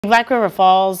Black River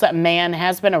Falls man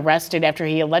has been arrested after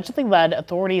he allegedly led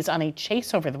authorities on a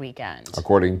chase over the weekend.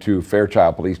 According to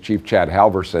Fairchild Police Chief Chad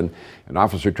Halvorson, an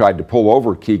officer tried to pull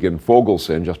over Kegan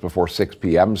Fogleson just before 6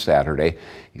 p.m. Saturday.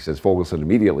 He says Fogleson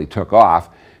immediately took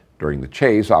off. During the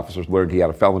chase, officers learned he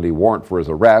had a felony warrant for his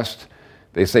arrest.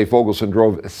 They say Fogleson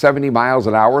drove 70 miles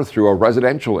an hour through a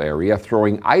residential area,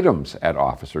 throwing items at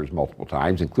officers multiple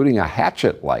times, including a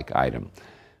hatchet-like item.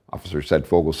 Officers said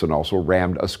Fogleson also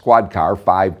rammed a squad car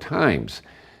 5 times.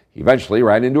 He eventually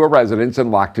ran into a residence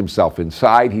and locked himself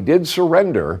inside. He did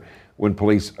surrender when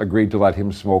police agreed to let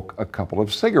him smoke a couple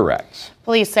of cigarettes.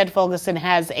 Police said Fogleson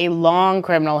has a long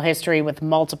criminal history with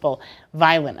multiple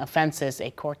violent offenses.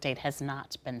 A court date has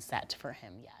not been set for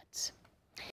him yet.